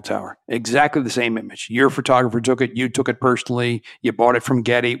the Eiffel Tower, exactly the same image. Your photographer took it, you took it personally, you bought it from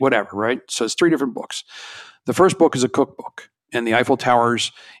Getty, whatever, right? So it's 3 different books. The first book is a cookbook, and the Eiffel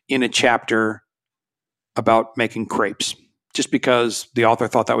Tower's in a chapter about making crepes, just because the author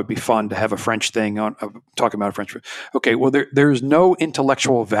thought that would be fun to have a French thing on talking about a French food. Okay, well, there's no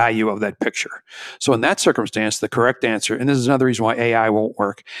intellectual value of that picture. So in that circumstance, the correct answer, and this is another reason why AI won't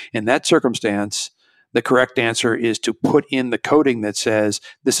work, in that circumstance, the correct answer is to put in the coding that says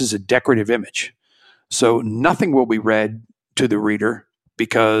this is a decorative image. So nothing will be read to the reader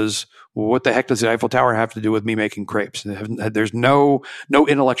because what the heck does the Eiffel Tower have to do with me making crepes? There's no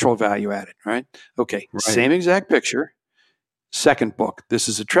intellectual value added, right? Okay, right. Same exact picture. Second book. This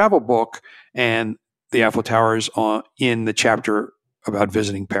is a travel book, and the Eiffel Tower is in the chapter about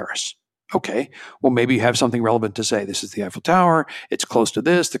visiting Paris. Okay, well, maybe you have something relevant to say. This is the Eiffel Tower. It's close to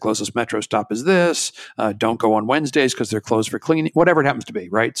this. The closest metro stop is this. Don't go on Wednesdays because they're closed for cleaning, whatever it happens to be,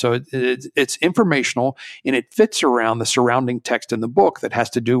 right? So it's informational, and it fits around the surrounding text in the book that has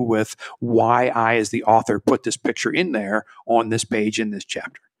to do with why I, as the author, put this picture in there on this page in this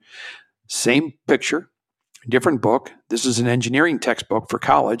chapter. Same picture, different book. This is an engineering textbook for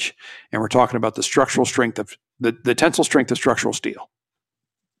college, and we're talking about the structural strength of the tensile strength of structural steel.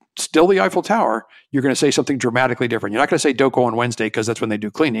 Still the Eiffel Tower, you're going to say something dramatically different. You're not going to say don't go on Wednesday because that's when they do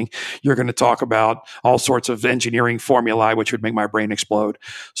cleaning. You're going to talk about all sorts of engineering formulae, which would make my brain explode.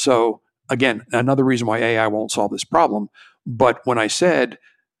 So again, another reason why AI won't solve this problem. But when I said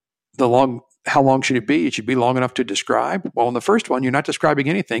how long should it be? It should be long enough to describe. Well, in the first one, you're not describing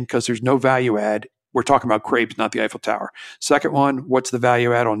anything because there's no value add. We're talking about crepes, not the Eiffel Tower. Second one, what's the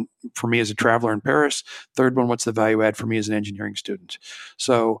value add for me as a traveler in Paris? Third one, what's the value add for me as an engineering student?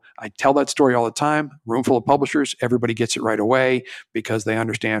 So I tell that story all the time. Room full of publishers, everybody gets it right away because they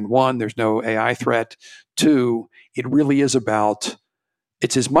understand, 1, there's no AI threat. 2, it really is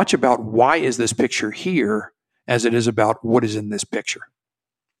it's as much about why is this picture here as it is about what is in this picture.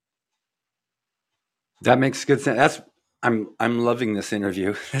 That makes good sense. I'm loving this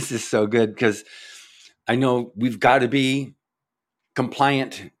interview. This is so good because I know we've got to be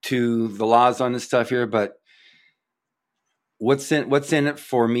compliant to the laws on this stuff here, but what's in it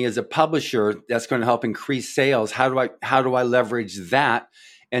for me as a publisher that's going to help increase sales? How do I leverage that?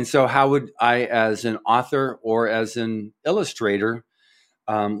 And so how would I, as an author or as an illustrator,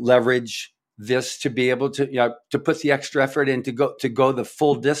 leverage this to be able to to put the extra effort in to go the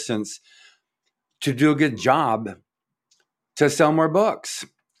full distance to do a good job to sell more books?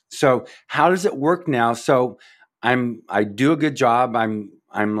 So how does it work now? So I do a good job.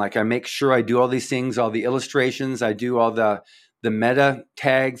 I make sure I do all these things, all the illustrations, I do all the meta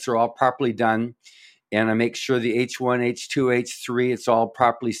tags are all properly done. And I make sure the H1, H2, H3, it's all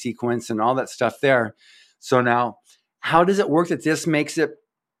properly sequenced and all that stuff there. So now, how does it work that this makes it,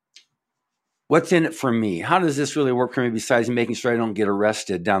 what's in it for me? How does this really work for me besides making sure I don't get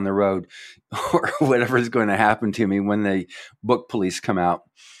arrested down the road or whatever is going to happen to me when the book police come out?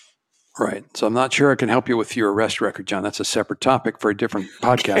 Right. So I'm not sure I can help you with your arrest record, John. That's a separate topic for a different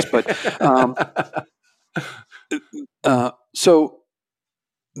podcast. But so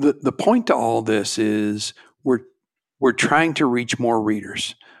the point to all this is we're trying to reach more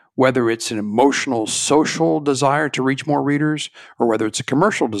readers, whether it's an emotional, social desire to reach more readers or whether it's a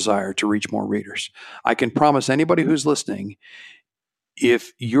commercial desire to reach more readers. I can promise anybody who's listening,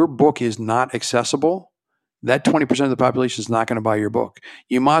 if your book is not accessible, that 20% of the population is not going to buy your book.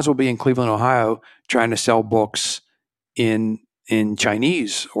 You might as well be in Cleveland, Ohio, trying to sell books in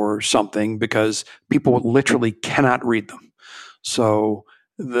Chinese or something because people literally cannot read them. So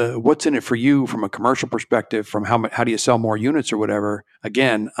what's in it for you from a commercial perspective, from how do you sell more units or whatever.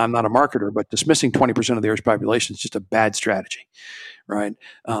 Again, I'm not a marketer, but dismissing 20% of the Earth's population is just a bad strategy, right?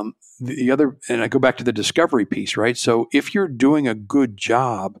 The other, and I go back to the discovery piece, right? So if you're doing a good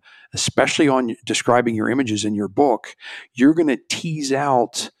job, especially on describing your images in your book, you're going to tease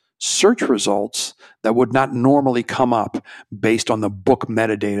out search results that would not normally come up based on the book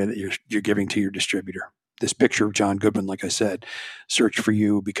metadata that you're giving to your distributor. This picture of John Goodman, like I said, search for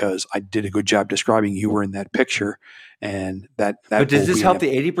you because I did a good job describing you were in that picture, and that. But does this help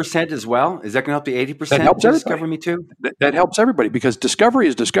the 80% as well? Is that going to help the 80% that helps to discover me too? That helps everybody because discovery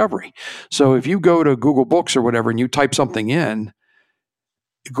is discovery. So if you go to Google Books or whatever and you type something in,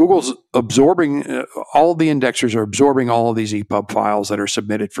 Google's absorbing, all the indexers are absorbing all of these EPUB files that are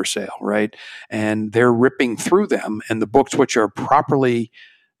submitted for sale, right? And they're ripping through them, and the books which are properly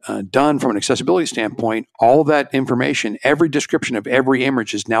done from an accessibility standpoint, all that information, every description of every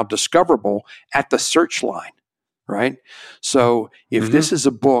image is now discoverable at the search line, right? So if this is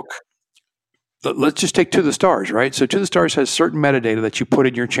a book, let's just take To the Stars, right? So To the Stars has certain metadata that you put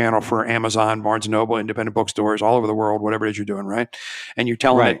in your channel for Amazon, Barnes & Noble, independent bookstores, all over the world, whatever it is you're doing, right? And you're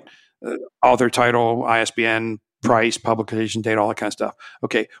telling it author, title, ISBN, price, publication date, all that kind of stuff.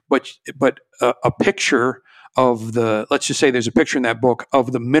 Okay, but a picture of let's just say there's a picture in that book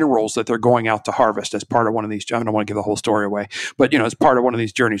of the minerals that they're going out to harvest as part of one of these. I don't want to give the whole story away, but it's part of one of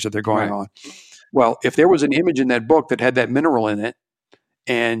these journeys that they're going on. Well, if there was an image in that book that had that mineral in it,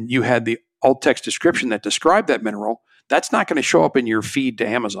 and you had the alt text description that described that mineral, that's not going to show up in your feed to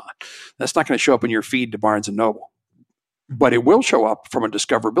Amazon. That's not going to show up in your feed to Barnes & Noble. But it will show up from a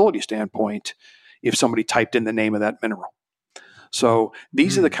discoverability standpoint if somebody typed in the name of that mineral. So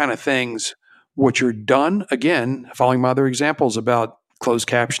these are the kind of things which are done, again, following my other examples about closed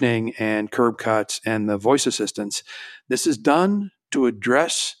captioning and curb cuts and the voice assistants. This is done to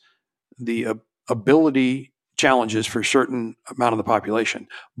address the ability challenges for a certain amount of the population,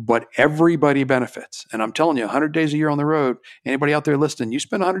 but everybody benefits. And I'm telling you, 100 days a year on the road, anybody out there listening, you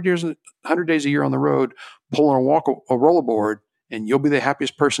spend 100 days a year on the road pulling a rollerboard, and you'll be the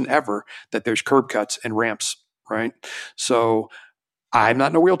happiest person ever that there's curb cuts and ramps, right? So I'm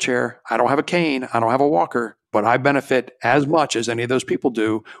not in a wheelchair. I don't have a cane. I don't have a walker, but I benefit as much as any of those people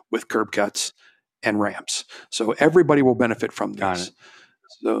do with curb cuts and ramps. So everybody will benefit from this.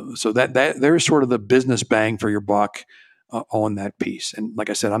 So that there's sort of the business bang for your buck on that piece. And like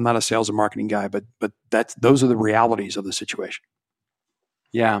I said, I'm not a sales and marketing guy, but those are the realities of the situation.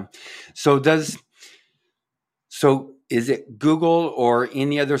 Yeah. So is it Google or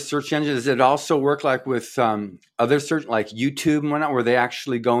any other search engine? Does it also work like with other search, like YouTube and whatnot, where they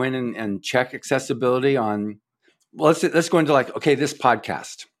actually go in and check accessibility on? Well, let's go into this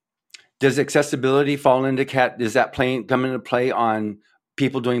podcast. Does accessibility fall into does that come into play on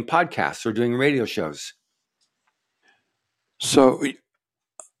people doing podcasts or doing radio shows? So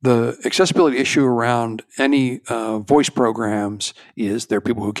the accessibility issue around any voice programs is there are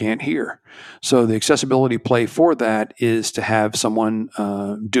people who can't hear. So the accessibility play for that is to have someone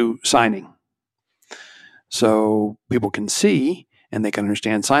do signing. So people can see and they can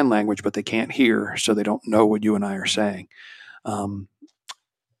understand sign language, but they can't hear, so they don't know what you and I are saying.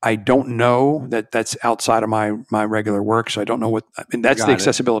 I don't know that's outside of my regular work, so I don't know that's the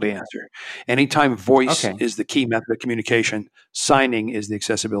accessibility answer. Anytime voice is the key method of communication, signing is the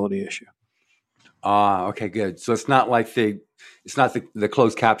accessibility issue. Okay, good. So it's not like the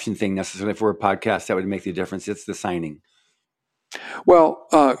closed caption thing necessarily for a podcast that would make the difference. It's the signing. Well,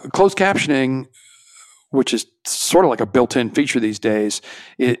 closed captioning, which is sort of like a built-in feature these days,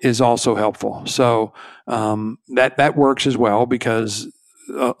 is also helpful. So that works as well because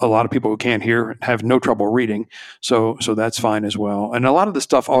a lot of people who can't hear have no trouble reading, so that's fine as well. And a lot of the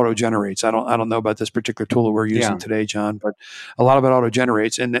stuff auto generates. I don't know about this particular tool that we're using today, John, but a lot of it auto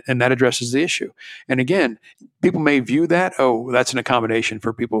generates, and that addresses the issue. And again, people may view that that's an accommodation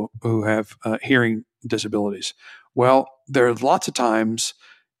for people who have hearing disabilities. Well, there are lots of times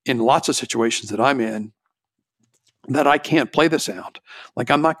in lots of situations that I'm in that I can't play the sound. Like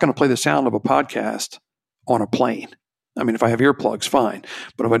I'm not going to play the sound of a podcast on a plane. I mean, if I have earplugs, fine.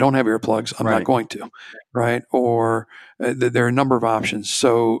 But if I don't have earplugs, I'm not going to, right? Or there are a number of options.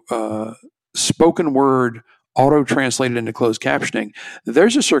 So spoken word auto-translated into closed captioning,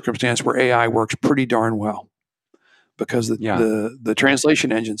 there's a circumstance where AI works pretty darn well because the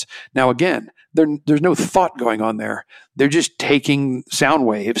translation engines. Now, again, there's no thought going on there. They're just taking sound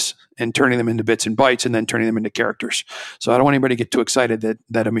waves and turning them into bits and bytes and then turning them into characters. So I don't want anybody to get too excited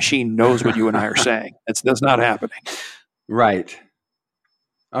that a machine knows what you and I are saying. That's not happening. Right.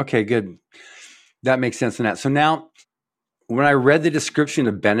 Okay, good. That makes sense in that. So now when I read the description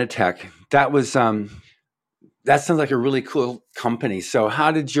of Benetech, that was that sounds like a really cool company. So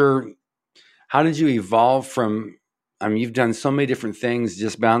how did you evolve from? I mean, you've done so many different things,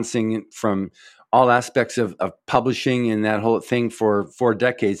 just bouncing from all aspects of publishing and that whole thing for 4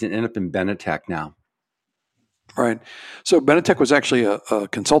 decades, and end up in Benetech now. Right. So Benetech was actually a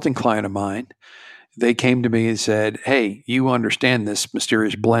consulting client of mine. They came to me and said, "Hey, you understand this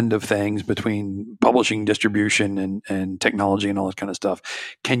mysterious blend of things between publishing, distribution, and technology and all that kind of stuff.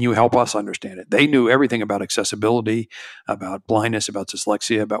 Can you help us understand it?" They knew everything about accessibility, about blindness, about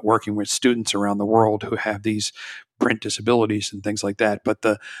dyslexia, about working with students around the world who have these print disabilities and things like that. But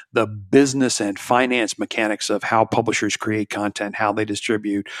the business and finance mechanics of how publishers create content, how they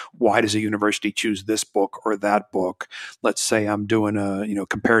distribute, why does a university choose this book or that book? Let's say I'm doing a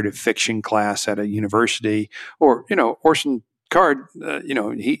comparative fiction class at a university, or Orson Card,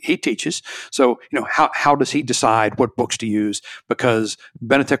 he teaches. So how does he decide what books to use? Because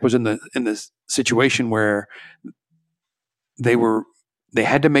Benetech was in the situation where they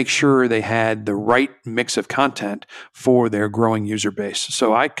had to make sure they had the right mix of content for their growing user base.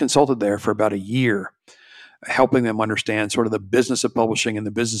 So I consulted there for about a year, helping them understand sort of the business of publishing and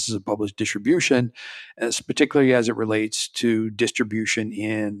the businesses of published distribution, particularly as it relates to distribution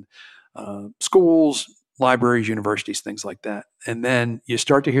in schools, libraries, universities, things like that. And then you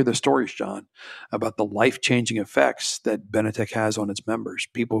start to hear the stories, John, about the life-changing effects that Benetech has on its members,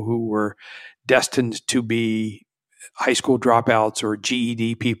 people who were destined to be high school dropouts or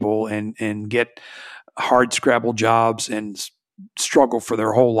GED people and get hard scrabble jobs and struggle for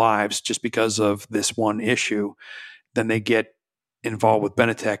their whole lives just because of this one issue. Then they get involved with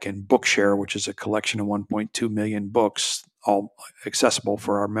Benetech and Bookshare, which is a collection of 1.2 million books, all accessible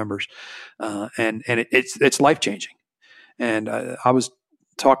for our members, and it's life changing. And I was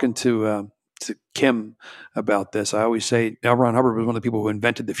talking to Kim about this. I always say L. Ron Hubbard was one of the people who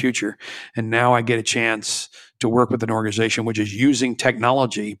invented the future, and now I get a chance to work with an organization which is using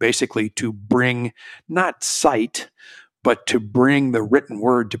technology basically to bring not sight, but to bring the written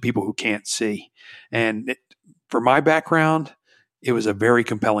word to people who can't see. And for my background, it was a very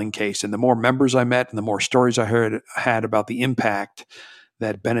compelling case. And the more members I met and the more stories I had about the impact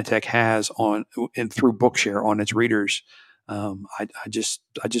that Benetech has on and through Bookshare on its readers, I just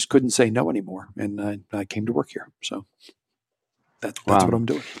couldn't say no anymore. And I came to work here. So that's Wow. what I'm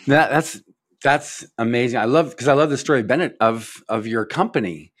doing. That's amazing. Because I love the story, Bennett, of your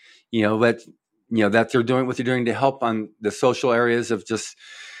company, that they're doing what they're doing to help on the social areas of just,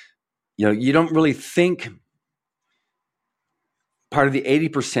 you don't really think, part of the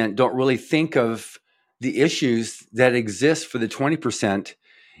 80% don't really think of the issues that exist for the 20%,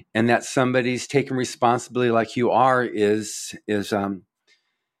 and that somebody's taking responsibility like you are is in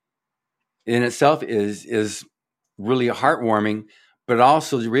itself is really heartwarming, but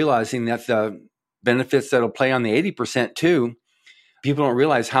also realizing that the benefits that'll play on the 80% too, people don't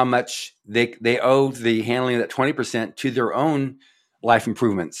realize how much they owe the handling of that 20% to their own life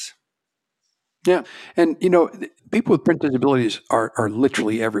improvements. Yeah. And, people with print disabilities are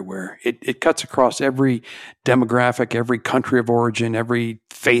literally everywhere. It cuts across every demographic, every country of origin, every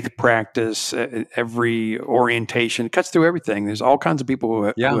faith practice, every orientation. It cuts through everything. There's all kinds of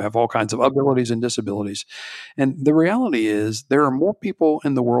people who have all kinds of abilities and disabilities. And the reality is there are more people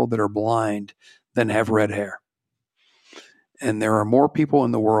in the world that are blind than have red hair. And there are more people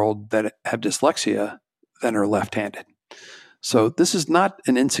in the world that have dyslexia than are left-handed. So this is not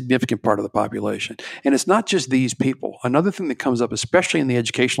an insignificant part of the population. And it's not just these people. Another thing that comes up, especially in the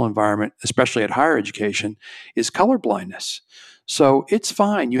educational environment, especially at higher education, is color blindness. So it's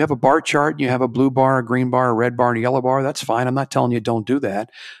fine. You have a bar chart, you have a blue bar, a green bar, a red bar, and a yellow bar. That's fine. I'm not telling you don't do that.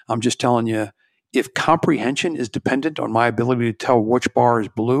 I'm just telling you, if comprehension is dependent on my ability to tell which bar is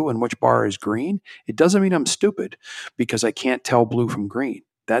blue and which bar is green, it doesn't mean I'm stupid because I can't tell blue from green.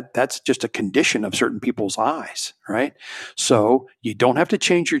 That's just a condition of certain people's eyes, right? So you don't have to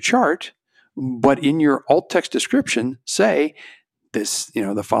change your chart, but in your alt text description, say this,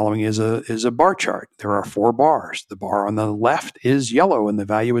 the following is a bar chart. There are 4 bars. The bar on the left is yellow and the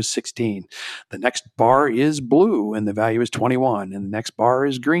value is 16. The next bar is blue and the value is 21. And the next bar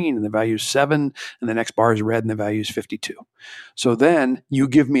is green and the value is 7. And the next bar is red and the value is 52. So then you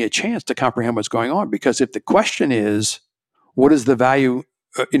give me a chance to comprehend what's going on, because if the question is, what is the value?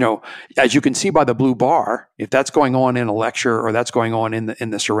 As you can see by the blue bar, if that's going on in a lecture or that's going on in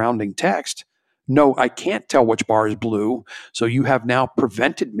the surrounding text, no, I can't tell which bar is blue. So you have now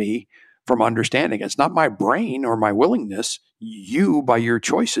prevented me from understanding. It's not my brain or my willingness. You, by your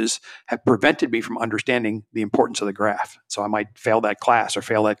choices, have prevented me from understanding the importance of the graph. So I might fail that class or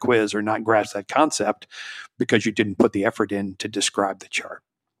fail that quiz or not grasp that concept because you didn't put the effort in to describe the chart.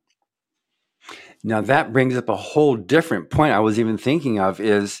 Now that brings up a whole different point I was even thinking of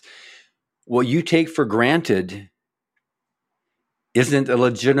is what you take for granted isn't a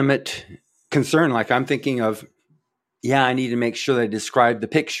legitimate concern. Like I'm thinking of, yeah, I need to make sure that I describe the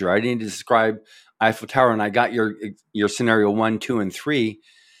picture. I need to describe Eiffel Tower, and I got your scenario 1, 2, and 3,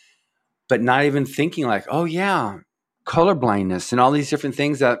 but not even thinking like, oh yeah, color blindness and all these different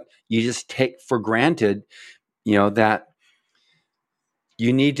things that you just take for granted, that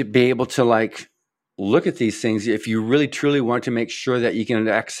you need to be able to like look at these things if you really truly want to make sure that you can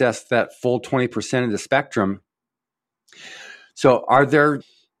access that full 20% of the spectrum. So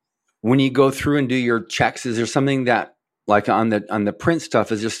when you go through and do your checks, is there something that like on the print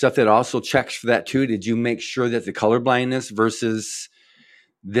stuff, is there stuff that also checks for that too? Did you make sure that the color blindness versus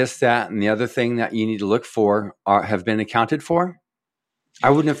this, that, and the other thing that you need to look for have been accounted for?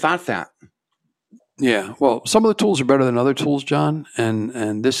 I wouldn't have thought that. Yeah, well, some of the tools are better than other tools, John,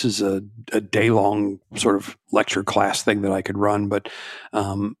 and this is a day-long sort of lecture class thing that I could run, but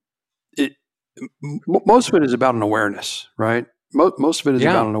most of it is about an awareness, right? Most of it is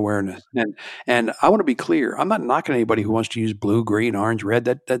about an awareness, and I want to be clear. I'm not knocking anybody who wants to use blue, green, orange, red.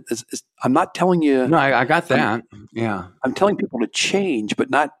 That is, I'm not telling you. No, I got that. I'm telling people to change, but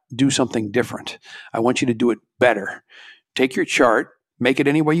not do something different. I want you to do it better. Take your chart, make it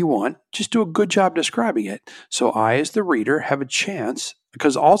any way you want. Just do a good job describing it. So I, as the reader, have a chance.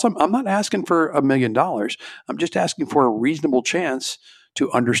 Because also, I'm not asking for $1 million. I'm just asking for a reasonable chance to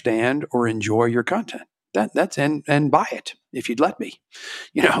understand or enjoy your content. That's and buy it if you'd let me.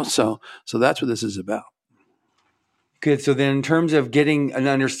 So that's what this is about. Good. So then in terms of getting an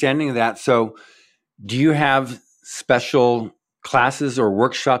understanding of that, so do you have special classes or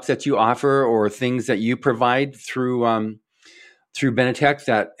workshops that you offer or things that you provide through Benetech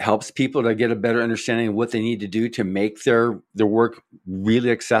that helps people to get a better understanding of what they need to do to make their work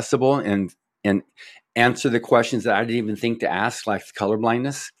really accessible and answer the questions that I didn't even think to ask, like color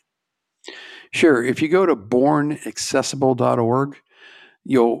blindness? Sure. If you go to bornaccessible.org,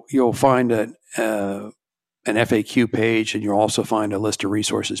 you'll find an FAQ page, and you'll also find a list of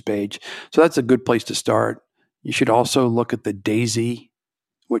resources page. So that's a good place to start. You should also look at the DAISY,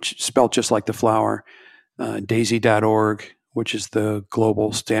 which is spelled just like the flower, daisy.org, which is the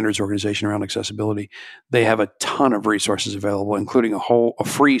global standards organization around accessibility. They have a ton of resources available, including a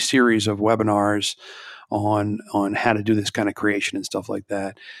free series of webinars on how to do this kind of creation and stuff like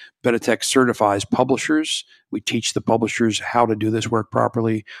that. Benetech certifies publishers. We teach the publishers how to do this work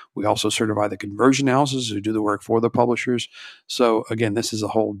properly. We also certify the conversion houses who do the work for the publishers. So again, this is a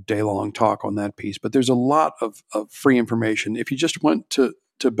whole day-long talk on that piece. But there's a lot of free information. If you just went to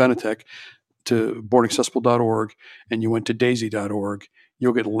Benetech, to bornaccessible.org, and you went to daisy.org,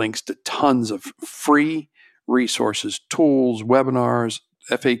 you'll get links to tons of free resources, tools, webinars,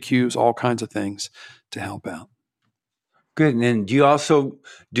 FAQs, all kinds of things to help out. Good. And then do you also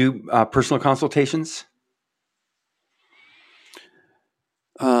do personal consultations?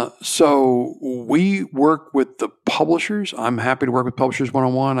 So we work with the publishers. I'm happy to work with publishers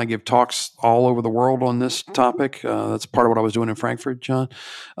one-on-one. I give talks all over the world on this topic. That's part of what I was doing in Frankfurt, John.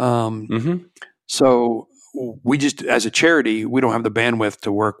 So we just, as a charity, we don't have the bandwidth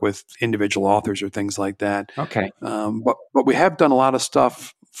to work with individual authors or things like that. Okay. But we have done a lot of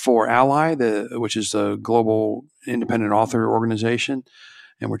stuff for Ally, which is a global independent author organization.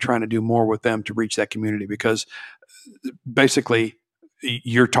 And we're trying to do more with them to reach that community, because basically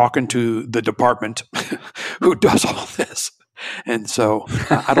you're talking to the department who does all this. And so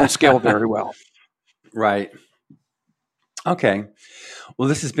I don't scale very well. Right. Okay. Well,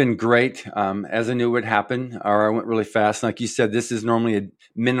 this has been great. As I knew it would happen, or I went really fast. Like you said, this is normally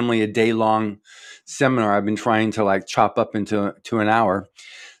minimally a day-long seminar. I've been trying to chop up into an hour.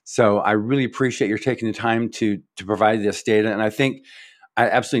 So I really appreciate your taking the time to provide this data. And I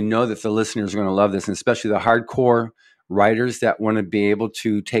absolutely know that the listeners are going to love this, and especially the hardcore writers that want to be able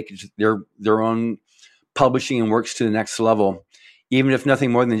to take their own publishing and works to the next level, even if nothing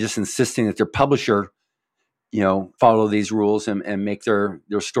more than just insisting that their publisher follow these rules and make their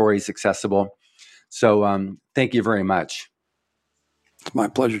stories accessible. So thank you very much. It's my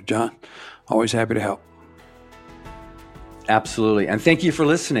pleasure, John. Always happy to help. Absolutely. And thank you for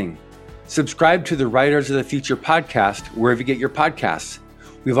listening. Subscribe to the Writers of the Future podcast wherever you get your podcasts.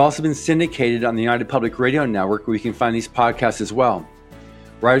 We've also been syndicated on the United Public Radio Network, where you can find these podcasts as well.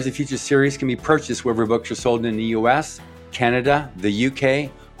 Writers of the Future series can be purchased wherever books are sold in the U.S., Canada, the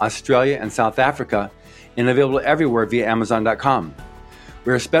UK, Australia, and South Africa, and available everywhere via Amazon.com.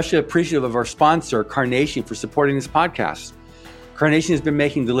 We're especially appreciative of our sponsor, Carnation, for supporting this podcast. Carnation has been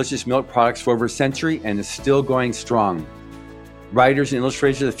making delicious milk products for over a century and is still going strong. Writers and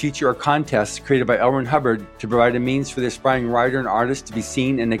Illustrators of the Future are contests created by L. Ron Hubbard to provide a means for the aspiring writer and artist to be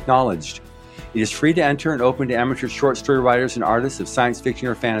seen and acknowledged. It is free to enter and open to amateur short story writers and artists of science fiction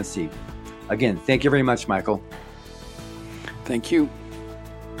or fantasy. Again, thank you very much, Michael. Thank you.